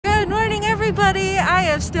everybody, I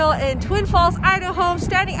am still in Twin Falls, Idaho,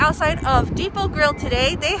 standing outside of Depot Grill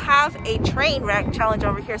today. They have a train wreck challenge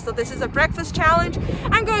over here. So this is a breakfast challenge.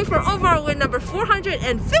 I'm going for overall win number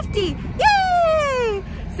 450. Yay!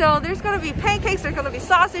 So there's gonna be pancakes, there's gonna be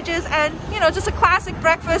sausages, and you know, just a classic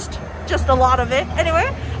breakfast, just a lot of it.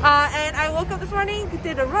 Anyway, and I woke up this morning,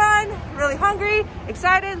 did a run, really hungry,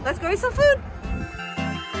 excited. Let's go eat some food.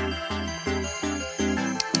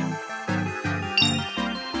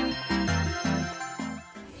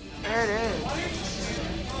 There it is.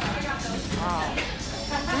 Wow.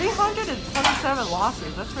 327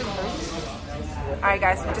 losses. That's pretty crazy. Alright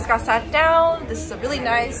guys, we just got sat down. This is a really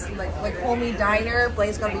nice, like homey diner.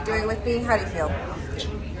 Blaze's gonna be doing with me. How do you feel?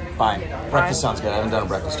 Fine. Breakfast sounds good. I haven't done a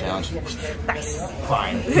breakfast challenge. Nice.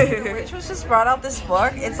 Fine. Rachel just brought out this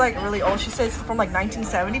book. It's like really old. She said it's from like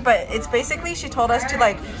 1970, but it's basically, she told us to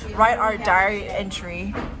like write our diary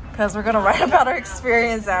entry because we're gonna write about our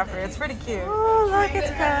experience after. It's pretty cute. Oh, look,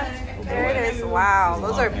 it's got, there it is. Wow,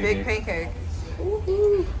 those are big pancakes.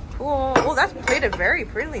 Cool. Oh, that's plated very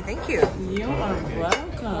prettily. Thank you. You are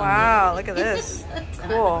welcome. Wow, look at this.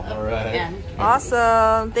 Cool. All right.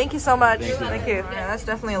 Awesome. Thank you so much. Thank you. Yeah, that's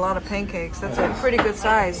definitely a lot of pancakes. That's a pretty good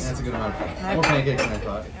size. That's a good amount of more pancakes than I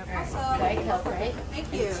thought. White Coke, right?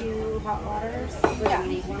 Thank you. 2 hot waters. Yeah. You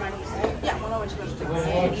need one on each side. Yeah, one on each side.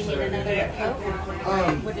 And you need another Coke?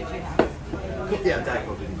 What did you have? Yeah, Diet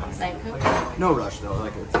Coke didn't matter. Diet Coke? No rush though.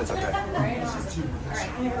 Like it's okay.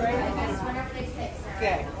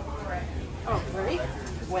 Okay. Oh, ready?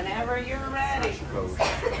 Whenever you're ready.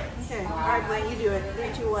 Okay. All right, Blaine, you do it. 3,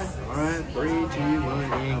 2, 1. All right, 3, 2, 1,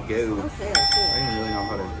 and go. Okay, cool. I didn't really know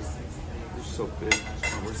how to. They're so big.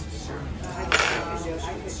 Where's the syrup? I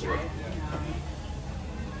can do it.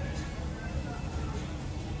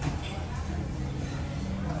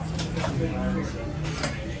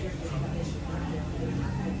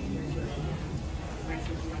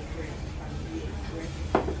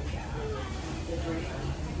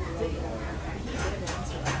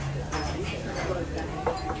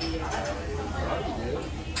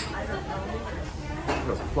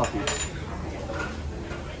 They're fluffy.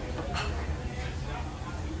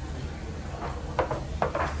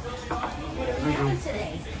 What are we doing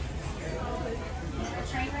today? A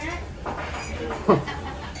train wreck?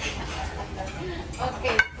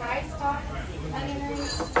 Okay, fries, tots, onion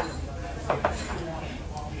rings.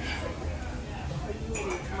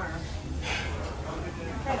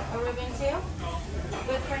 Okay, a ribbon too?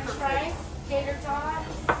 With french fries, tater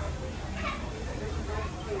tots.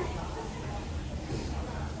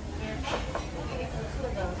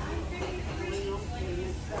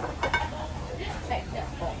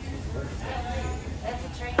 That's a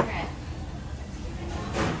train wreck.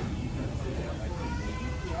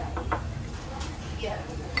 Yeah.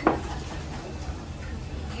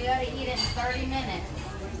 You gotta eat it in 30 minutes.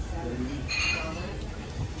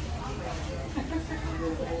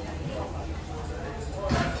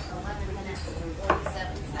 11 minutes and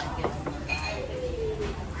 47 seconds.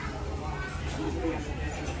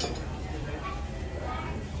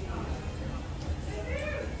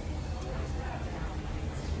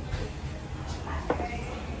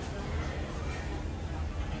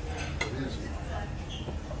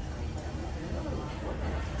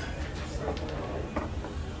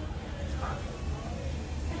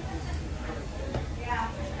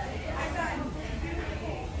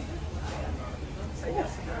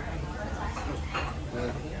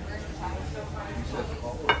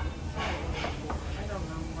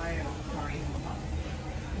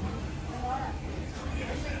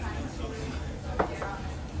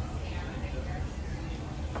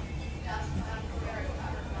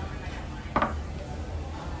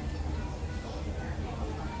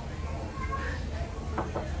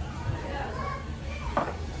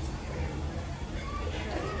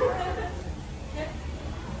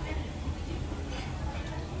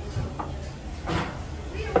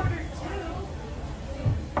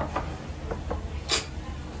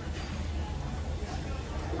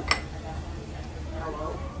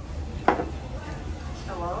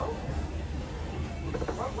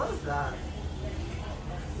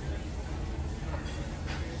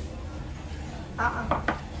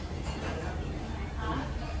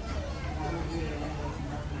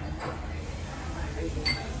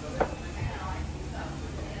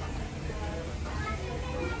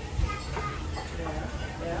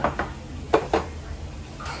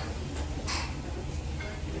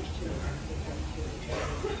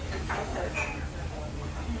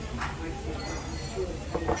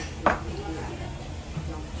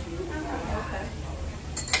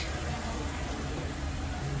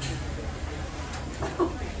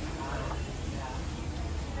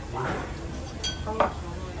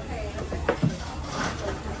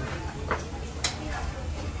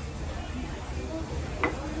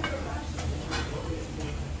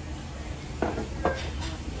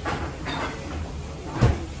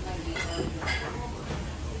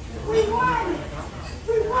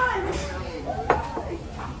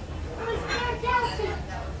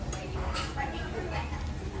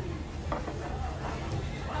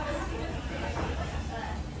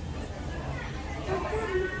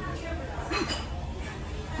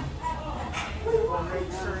 Well, make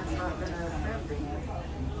sure it's not going to offend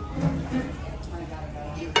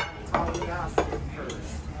you. All you ask it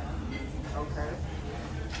first. Okay?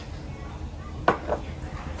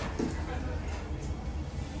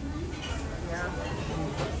 Yeah.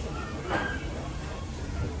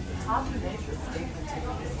 Tommy made the statement to me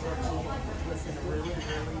that he was in a really,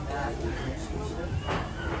 really bad relationship.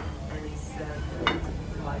 And he said,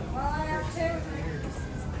 like, 15 years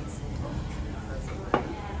he's been single because of it.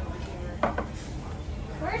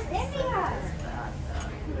 Where's India?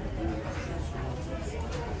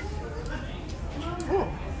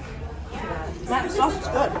 That sauce is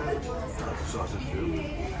good. Sausage too.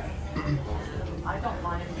 I don't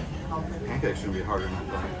mind helping. Pancakes should be harder than I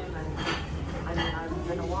thought. I mean, I'm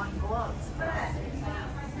gonna want gloves,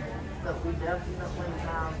 but we definitely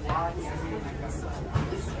have lots of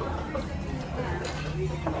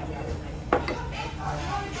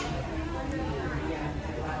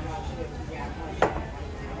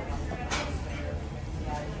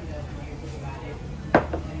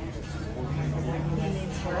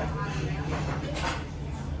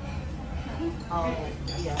Oh,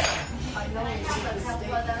 yeah. I know you need the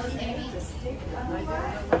steak. You need the steak. And I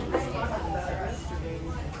don't remember he was talking about it yesterday.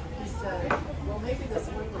 He said, well, maybe this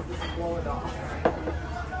week will just blow it off.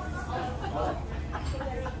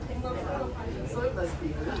 So it must be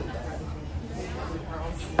really bad.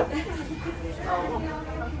 Oh.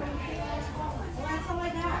 That's all I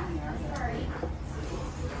got. Sorry.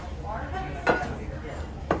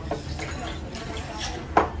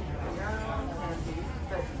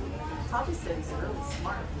 Tommy said he's really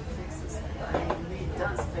smart. He fixes things. I mean, he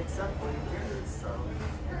does fix up what he hears, so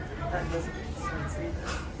that doesn't make sense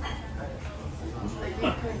either. But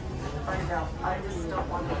you can find out. I just don't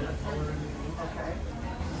want to offend you, okay?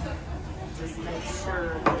 Just make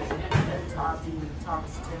sure that Tommy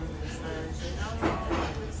talks to him and says, you know,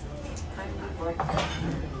 it's kind of like that.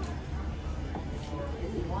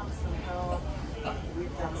 If you want some help,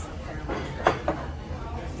 we've got some family that can help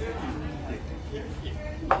you.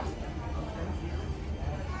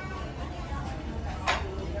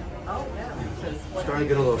 Oh, yeah, because Starting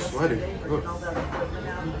to get a little sweaty. Look. All that equipment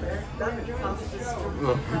out there, that would cost us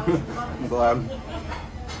I'm glad.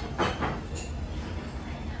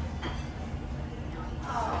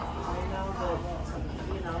 I know that,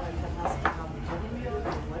 you know, if it has to come to you,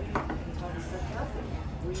 and what you can tell us that nothing.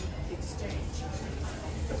 We exchange.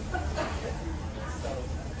 So,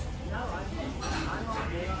 no, I'm on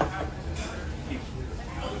game.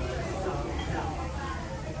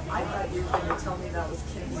 I thought you were going to tell me that was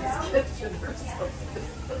Kenzie's kitchen or something.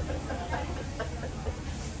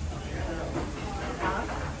 Huh?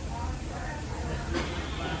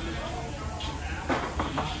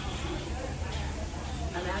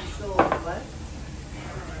 An actual what?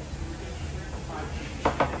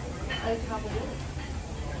 I probably did.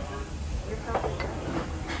 You're probably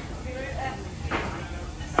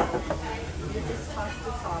right. You just talk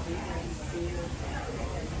to Bobby and see if,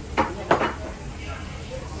 you know.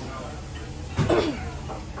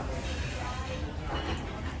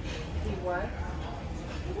 He what?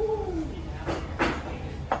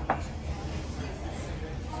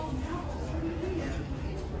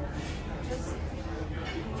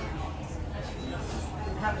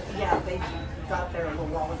 Yeah, they got there a little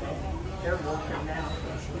while ago. They're working now.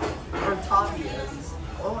 Or Tommy is.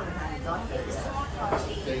 Owen hadn't got there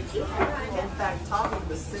yet. In fact, Tommy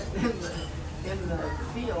was sitting in the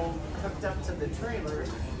field hooked up to the trailer,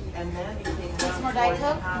 and then he came down to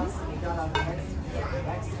the house and he got on the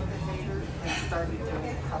excavator and started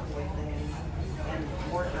doing a couple of things. And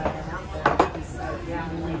Mort ran out there and he said, yeah,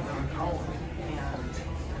 we need to call him. And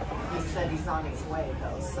he said he's on his way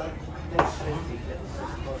though, so they should be getting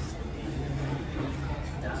close to being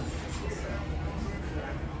done. So,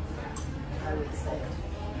 I would say.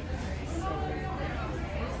 So,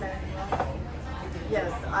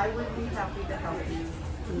 yes, I would be happy to help you.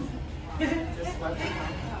 Just let me know.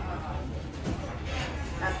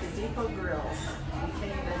 At the Depot Grill, we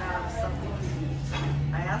came to have something to eat.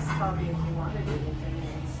 I asked Tommy if he wanted anything, and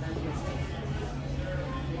he said yes.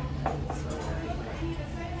 So,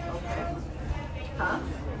 okay. Huh?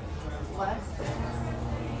 What?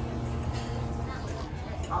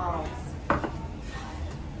 Oh.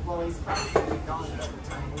 Well, he's probably going to be gone by the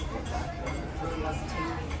time we get back there, because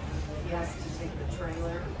he has to take the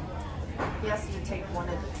trailer. He has to take one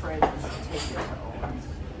of the trailers and take it to Owen,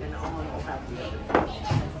 and Owen will have the other.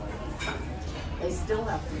 They still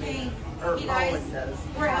have to make, or Owen does.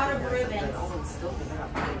 We're out of ribbons. But Owen's still going to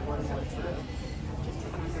have to make one more trip.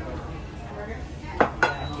 Burger?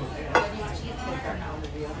 Yeah, take that one to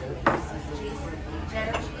the other.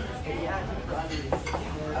 Cheddar cheese. Yeah, he brought his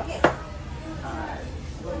Okay.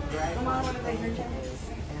 little dragon. Come on, what are they thing drinking? and his,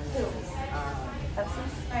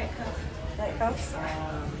 Pepsi's? Diet Coke. Diet Cokes? I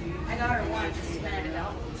got her one just a minute ago.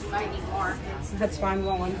 She might need more. That's why I'm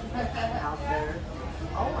going. out there.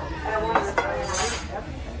 Oh, and I want to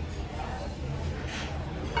everything.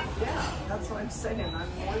 Yeah, that's what I'm saying. I'm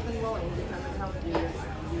more than willing to come and help you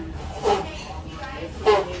if he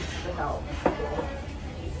needs the help.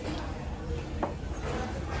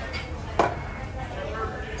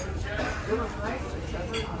 It was nice to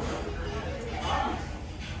Trevor.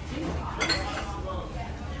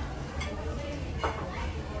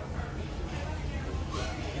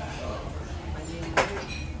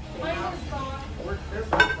 Worked their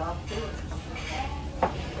butts off too.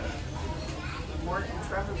 Mort and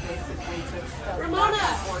Trevor basically took stuff Ramona! back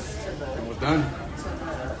and forth to the Almost done.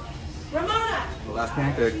 Ramona! The last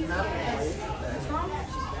pancake. metal place.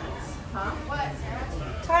 Huh?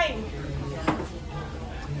 Time.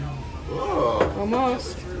 Whoa.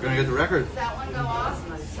 Almost. We're gonna get the record. Does that one go off?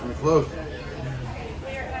 I'm close.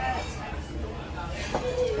 We're at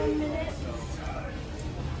 10 minutes.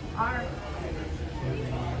 Our,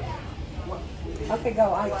 Okay,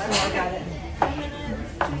 go. I got it. 10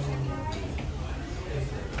 minutes.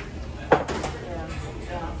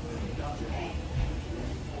 yeah.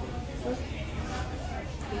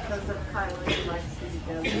 Because of Kylie, likes to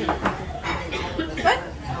go. What?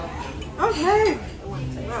 Okay. It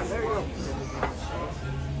wouldn't take Oh, there you go.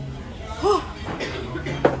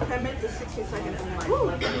 10 minutes and 16 seconds. Woo.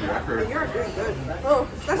 Record. You're doing good. Oh,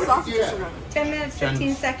 that's sausage. Yeah. 10 minutes,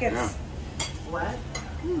 15 seconds. Yeah. What?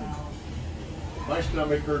 My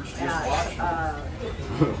stomach hurts just Yeah, watching.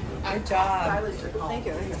 Good job. Kylies are calling. Thank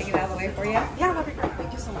you. Take it out of the way for you? Yeah, that'd be great.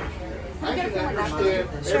 Thank you so much. I can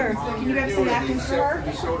understand Sure. everything Can you grab you're some doing napkins for except her? for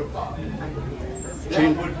the soda pop.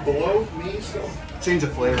 Change, That would blow me so. change the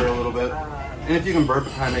flavor a little bit. And if you can burp,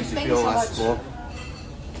 it kind of makes you Thanks feel so less much. full.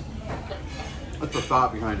 That's the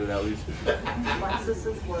thought behind it, at least. Alexis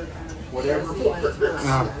is working. Whatever She went to a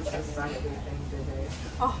Yeah. society thing today.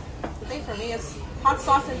 Oh, the thing for me is hot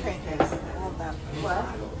sauce and pancakes. I love that. What?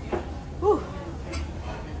 Whew.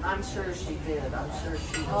 I'm sure she did. I'm sure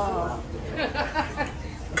she was. Oh.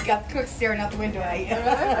 You got the cook staring out the window at you.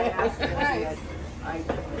 I asked her. I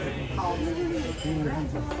called her.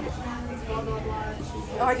 Blah, blah, blah. And she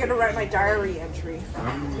said, Oh, I get to write my diary entry.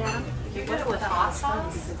 yeah. You did it with hot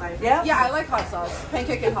sauce? Because I, Yeah? Yeah, I like hot sauce.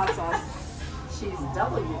 Pancake and hot sauce. she's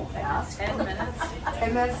W past. 10 minutes.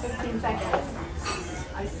 10 minutes, 15 seconds.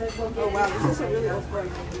 I said, well, Oh, wow, this isn't really old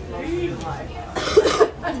break.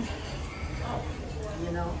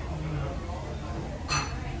 You know?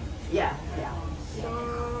 Yeah, yeah.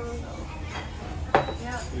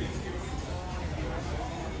 Yeah.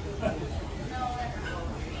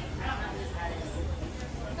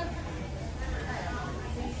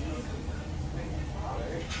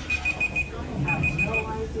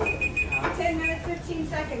 10 minutes, 15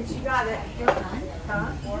 seconds. You got it.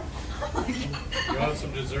 Huh? You want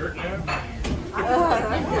some dessert now?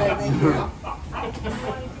 I'm good, thank you. I have no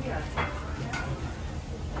idea.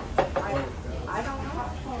 I don't know.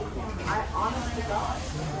 I honest to God.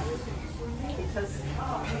 Because,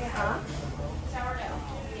 huh?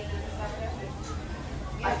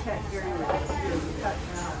 I can't hear you. You're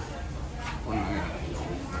cutting out. 1 minute.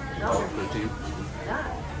 No, 13.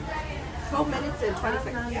 not. 12 minutes and 20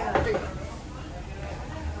 seconds. Yeah, there you go.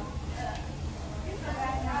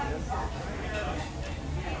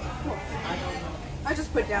 I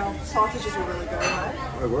just put down sausages were really good.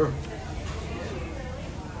 They were.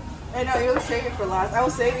 I know, you were saving it for last. I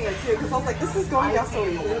was saving it too because I was like, this is going down so A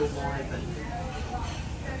easy. little more than,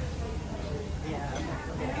 yeah.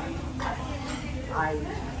 I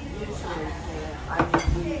usually pay, I mean,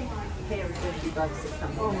 we pay her $50 to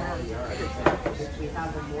come in our yard. If we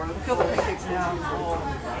have them work. I feel the pancakes now.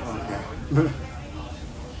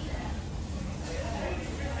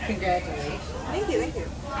 Congratulations. Thank you, thank you.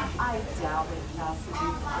 I doubt it,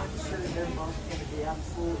 Cassidy. I'm sure they're both going to be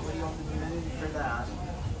absolutely over the moon for that.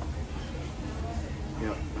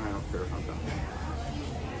 Yep, I don't care sometimes.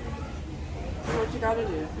 Do what you gotta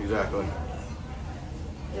do. Exactly.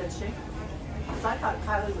 Did she? Because I thought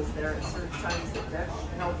Kylie was there at certain times that they're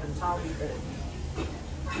helping Tommy, but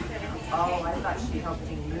oh, I thought she helped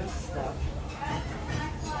him move stuff.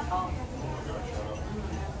 Oh.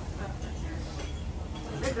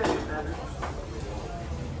 They're good and better.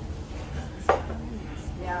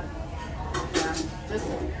 Yeah. Yeah. Just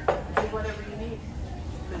do whatever you need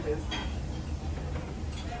to do.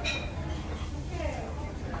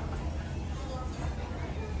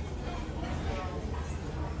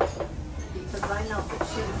 Because I know that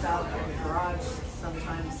she was out in her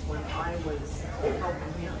sometimes when I was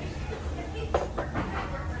helping him.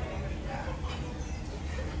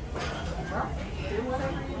 Well, do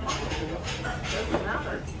whatever you want to do. Doesn't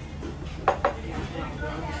matter.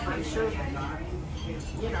 I'm sure,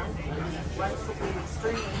 you know, Lex will be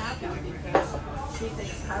extremely happy because she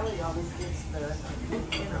thinks Kylie always gets the,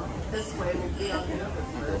 you know, this way will be on the other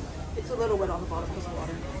side. It's a little wet on the bottom because of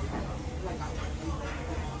water.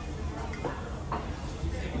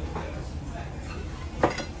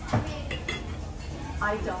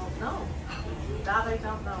 I don't know. That I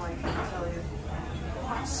don't know, I can't tell you.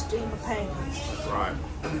 Steam the pain. That's right.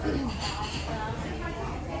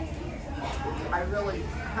 I really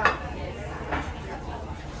have.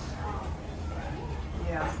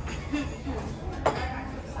 Yeah.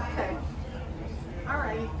 Okay. All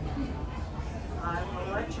right. I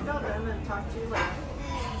will let you go then and talk to you later.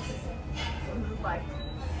 Bye.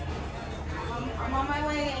 I'm on my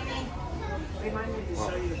way, Amy. Remind me to Well,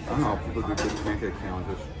 show you. I don't know how people do big pancake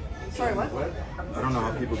challenges. Sorry, what? I don't know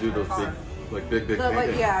how people do those big, big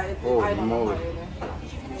pancakes. Yeah, Holy I don't know moly. either.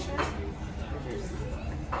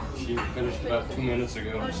 She finished about 2 minutes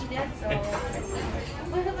ago. Oh, she did, so.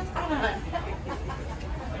 What's going on?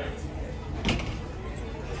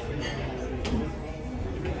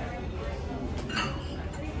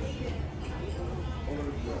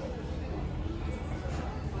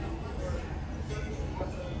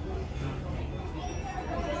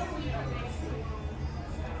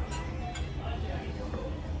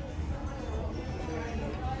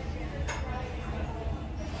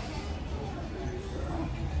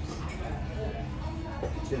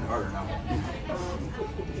 It's getting harder now.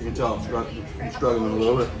 You can tell I'm struggling a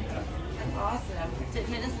little bit. That's awesome. 10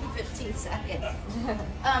 minutes and 15 seconds.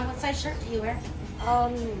 What size shirt do you wear?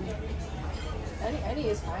 Any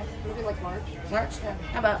is fine. Maybe like large. Large? Yeah.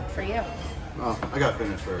 How about for you? Oh, I got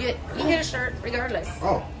finished first. You get a shirt regardless.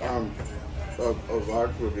 Oh, a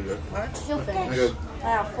large would be good. Large? He'll I finish. got I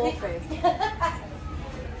have full faith.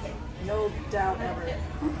 No doubt ever.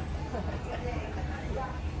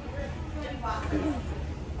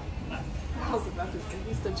 I was about to say,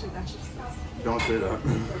 he's the gymnastics. don't say that.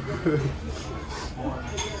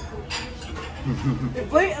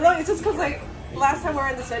 No, it's just because like last time we were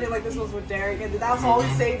in the study, like this was with Derek, and that's all we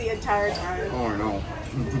say the entire time. Oh, I know.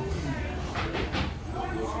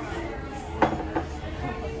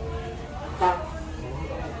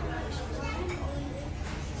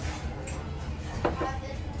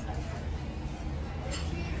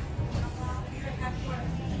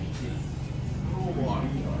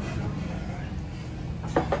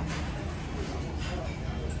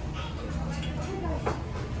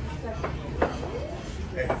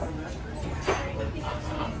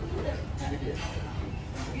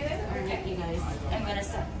 Alright, you guys. I'm gonna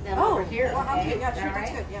set them Oh, over here. well, okay, yeah, Is that sure, all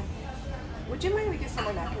that's right? good, yeah. Would you mind if we get some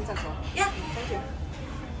more napkins as well? Yeah. Thank you.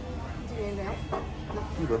 Do you need anything else?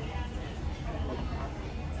 I'm good.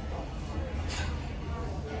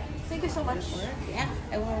 Thank you so much. Yeah.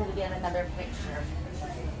 I wanted to get another picture.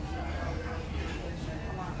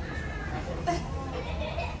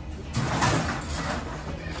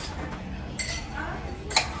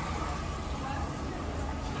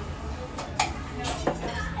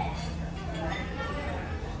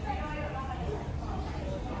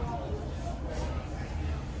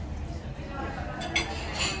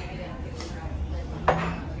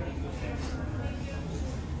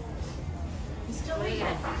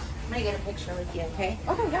 I'm gonna get a picture with you, okay?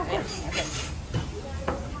 Okay, yeah, of course. Okay.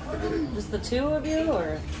 Just the two of you,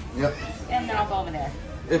 or? Yep. And then I'll go over there.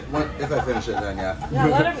 If I finish it, then yeah. Yeah,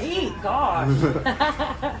 let him eat. Gosh.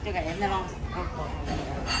 Okay, and then I'll go over there.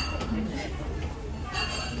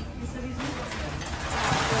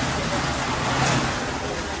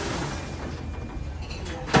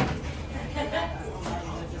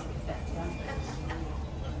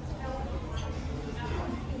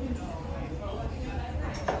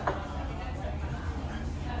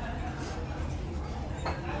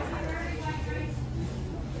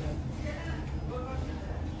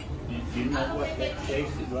 Do you know what that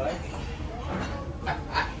tasted like?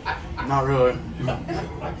 Not really.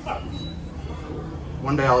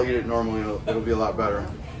 One day I'll eat it normally. It'll be a lot better.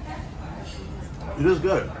 It is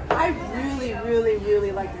good. I really, really,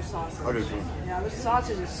 really like their sausage. I do too. Yeah, the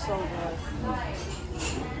sausage is so good.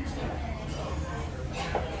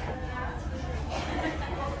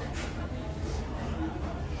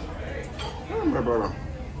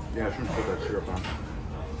 Yeah, I shouldn't put that syrup on.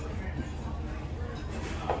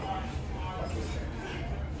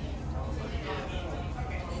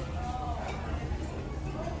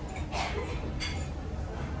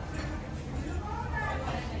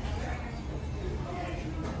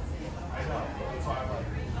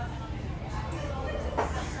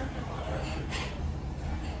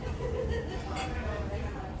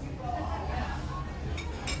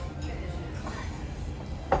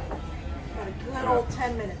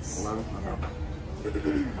 10 minutes. 11?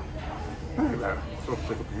 Okay. Not bad. So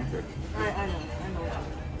sick of pancakes. I know.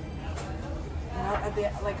 And at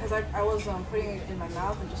the, like, cause I was putting it in my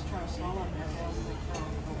mouth and just trying to swallow it, and I was like, oh,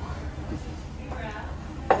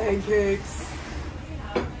 no. Pancakes.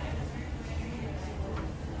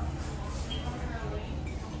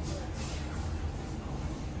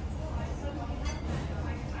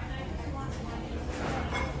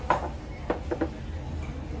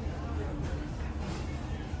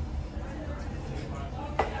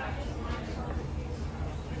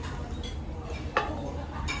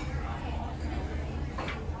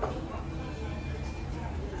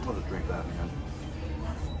 I'll just drink that, man.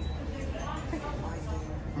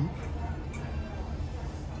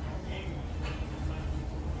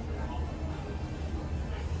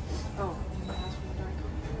 Oh,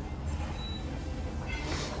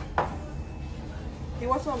 he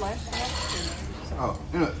wants one life. Oh,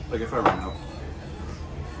 you know, like if I ran out.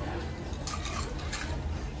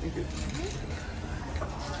 Thank you.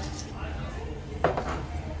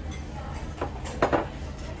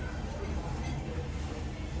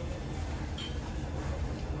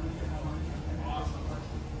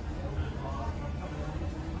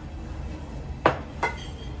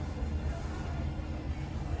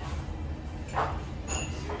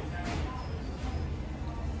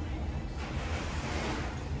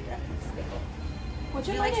 Would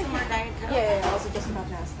Do you you like like some more Diet Coke? Yeah, I was just about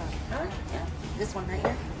to ask that. Huh? Yeah. This one right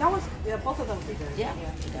here? That was, yeah, both of them would be good. Yeah,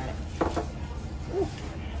 you got it. Ooh.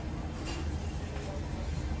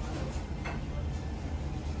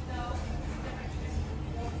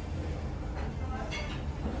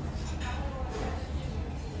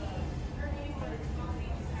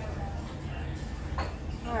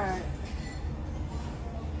 Alright.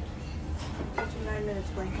 59 minutes,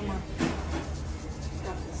 Blaine, come on.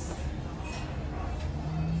 Got this.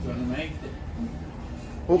 Gonna make it.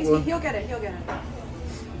 Hopefully. He'll get it, he'll get it.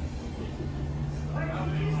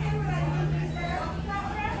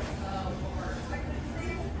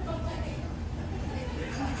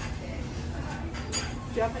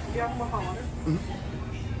 Do you have more hot water?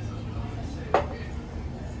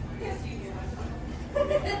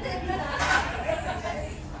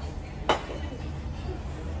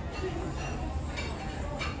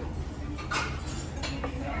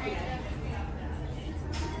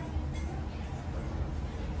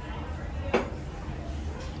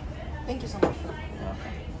 Thank you so much.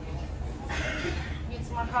 Need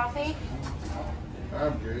some more coffee?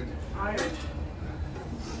 I'm good. Okay.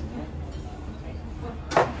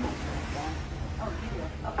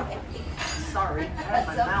 Sorry, I had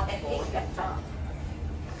my That's mouth okay. full of that tongue.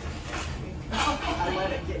 I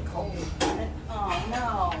let it get cold. Oh,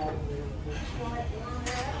 no.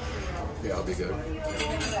 Yeah, I'll be good.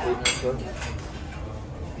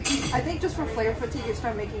 I think just for flavor fatigue, you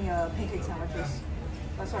start making pancake sandwiches.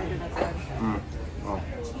 That's what I did at the end. Oh,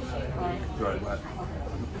 right, wet.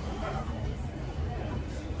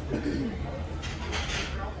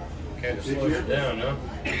 Kind of slows you down, huh?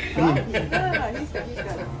 No, he's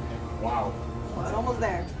good. Wow. It's almost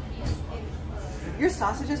there. Your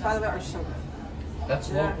sausages, by the way, are so good. That's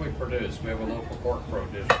Yeah. locally produced. We have a local pork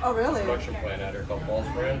Oh, really? production plant out here called Falls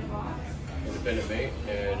Brand. Independent meat,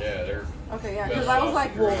 and yeah, they're Okay, yeah, because I was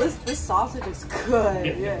like, well, this sausage is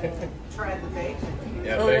good. Yeah. Try the bacon.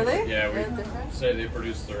 yeah, Oh, bacon. really? Yeah, They're we different? say they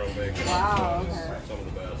produce their own bacon. Wow, It's okay. some of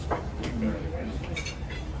the best. Anyways.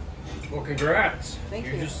 Well, congrats. Thank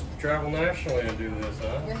you. just travel nationally and do this,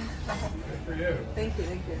 huh? Yeah. Good for you. Thank you.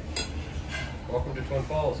 Welcome to Twin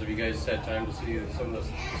Falls. Have you guys had time to see some of the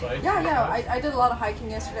sites? Yeah, I did a lot of hiking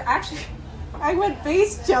yesterday. Actually, I went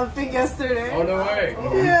base jumping yesterday. Oh, no way.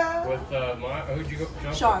 Yeah. With who'd you go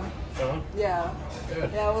jump? Sean. Sean? Yeah.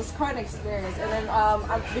 Good. Yeah, it was quite an experience. And then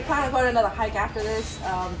we plan on going on another hike after this.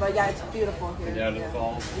 But yeah, it's beautiful here. Go down to yeah. the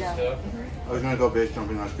falls Yeah. and stuff. I was gonna go base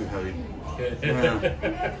jumping, that's too heavy.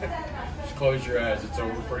 Just close your eyes. It's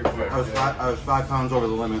over pretty quick. I was 5 pounds over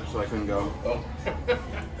the limit, so I couldn't go. Oh.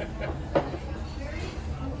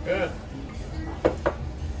 Good.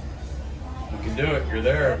 You can do it. You're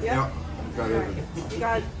there. Yep. Got Right. it. You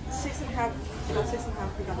got 6.5. You got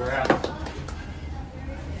 6.5. We got We're that. out.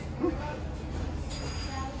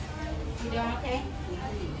 You doing okay?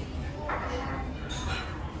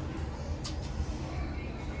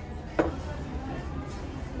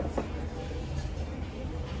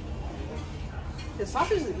 The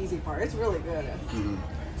sausage is the easy part. It's really good.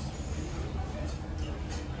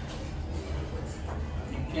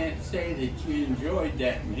 You can't say that you enjoyed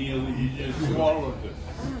that meal. You just swallowed it.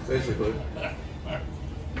 Basically.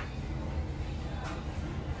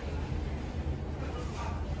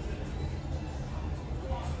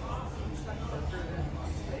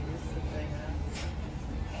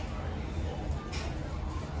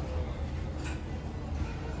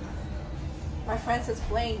 My friend says,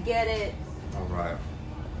 Blaine, get it. All right.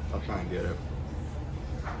 I'll try and get it.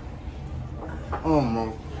 Oh,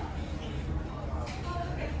 no.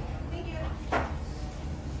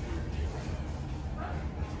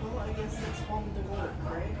 Well, I guess it's home to work,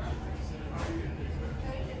 right?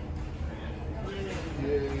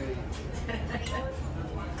 Yay.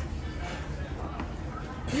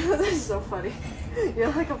 This is so funny.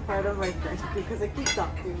 You're like a part of my friend group because I keep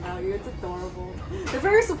talking about you. It's adorable. They're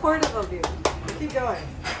very supportive of you. Keep going.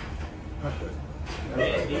 Okay.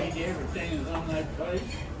 Did you eat everything that's on that plate?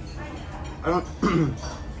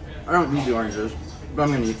 I don't need the oranges, but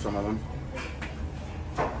I'm gonna eat some of them.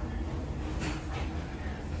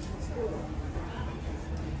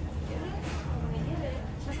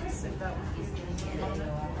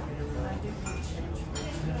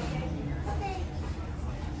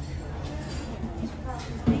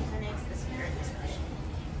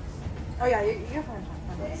 Oh yeah, you're fine.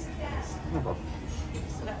 No problem.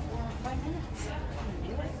 So about 4 or 5 minutes.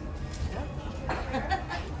 Do it.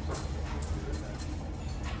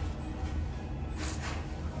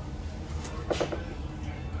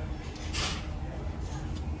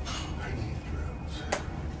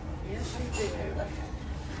 Yes, you do.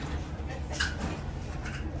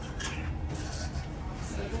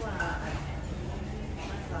 So do I.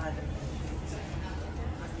 My God.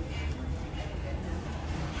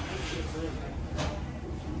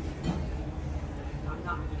 I'm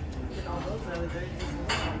not getting all those over there. Just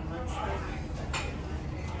one much.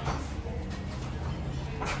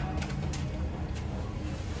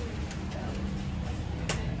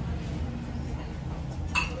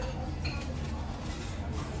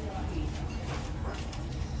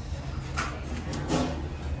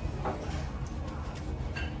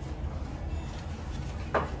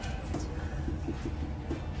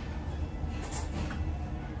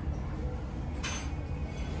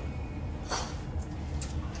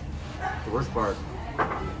 The worst part.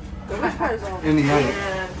 The worst part is all. In the end,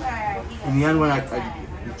 And in the end, when I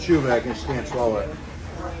chew, but I just can't swallow it.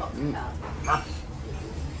 Mm. Ah.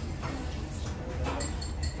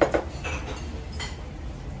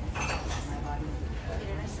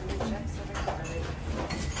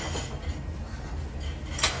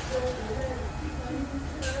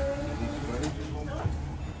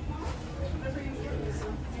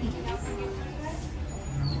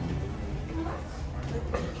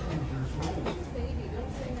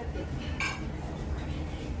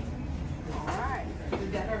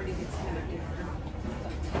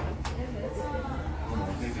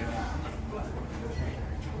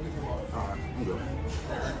 Alright, I'm good.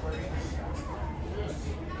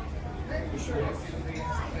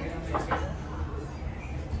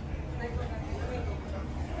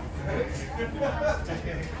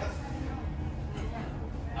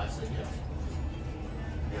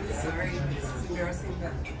 Sorry, this is embarrassing,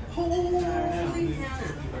 but holy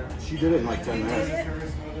cow. She did it in like 10 minutes.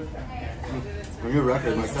 On your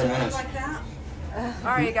record, in like 10 minutes. Like that?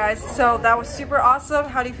 Alright guys, so that was super awesome.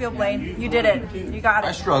 How do you feel, Blaine? You did it. You got I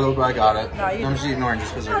it. struggled, but I got it. No, you I'm did. just eating oranges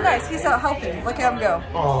because Oh they're nice, great. he's so healthy. Look at him go.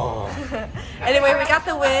 Oh. Anyway, we got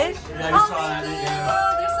the win. Yeah, Oh, saw thank it, you.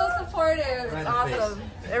 yeah. They're so supportive. Right It's in the awesome.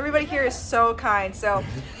 Everybody here is so kind. So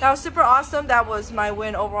that was super awesome. That was my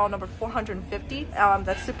win overall, number 450.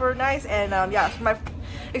 That's super nice. And yeah, so my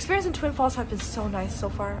experience in Twin Falls has been so nice so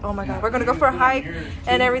far. Oh my god, we're gonna go for a hike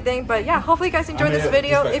and everything. But yeah, hopefully you guys enjoyed this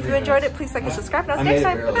video. If you enjoyed it, please like and subscribe. And I'll see you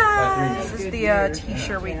next time. Bye. This is the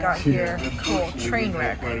t-shirt we got here. Cool. Train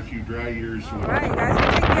wreck. Quite a few dry years. Alright guys,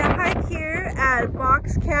 we're taking a hike here at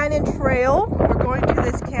Box Canyon Trail. We're going to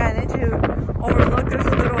this canyon to overlook. There's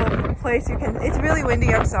a little place you can, it's really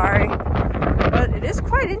windy, I'm sorry. But it is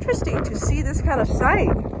quite interesting to see this kind of sight.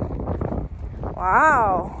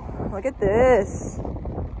 Wow, look at this.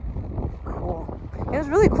 Cool. And it's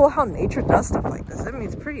really cool how nature does stuff like this. I mean,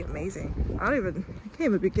 it's pretty amazing. I can't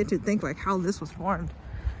even begin to think like how this was formed.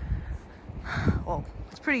 Well,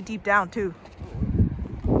 it's pretty deep down too.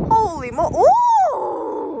 Holy mo!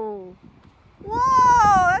 Ooh!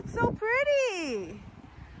 Whoa, that's so pretty!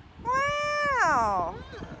 Wow!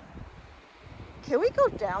 Can we go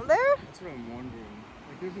down there? That's what I'm wondering.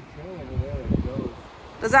 Like, there's a trail over there that goes.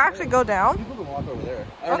 Does that actually go down? People can walk over there.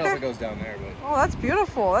 I don't know if it goes down there, but. Oh, that's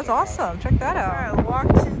beautiful. That's awesome. Check that out. Alright,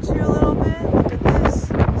 walked into a little bit. Look at this.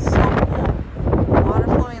 So cool. Water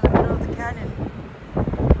flowing in the middle of the canyon.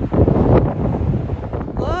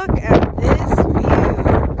 Look at this view.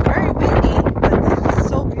 Very windy, but it's just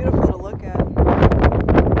so beautiful to look at.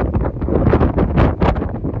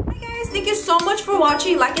 Hi guys, thank you so much for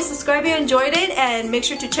watching. Like and subscribe. subscribe if you enjoyed it, and make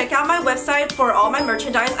sure to check out my website for all my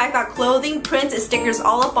merchandise. I've got clothing, prints, and stickers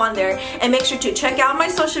all up on there. And make sure to check out my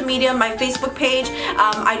social media, my Facebook page.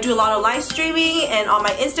 I do a lot of live streaming, and on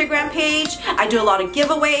my Instagram page. I do a lot of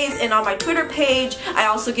giveaways, and on my Twitter page, I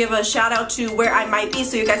also give a shout out to where I might be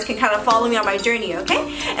so you guys can kind of follow me on my journey,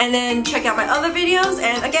 okay? And then check out my other videos,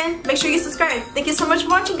 and again, make sure you subscribe. Thank you so much for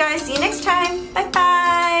watching, guys. See you next time. Bye.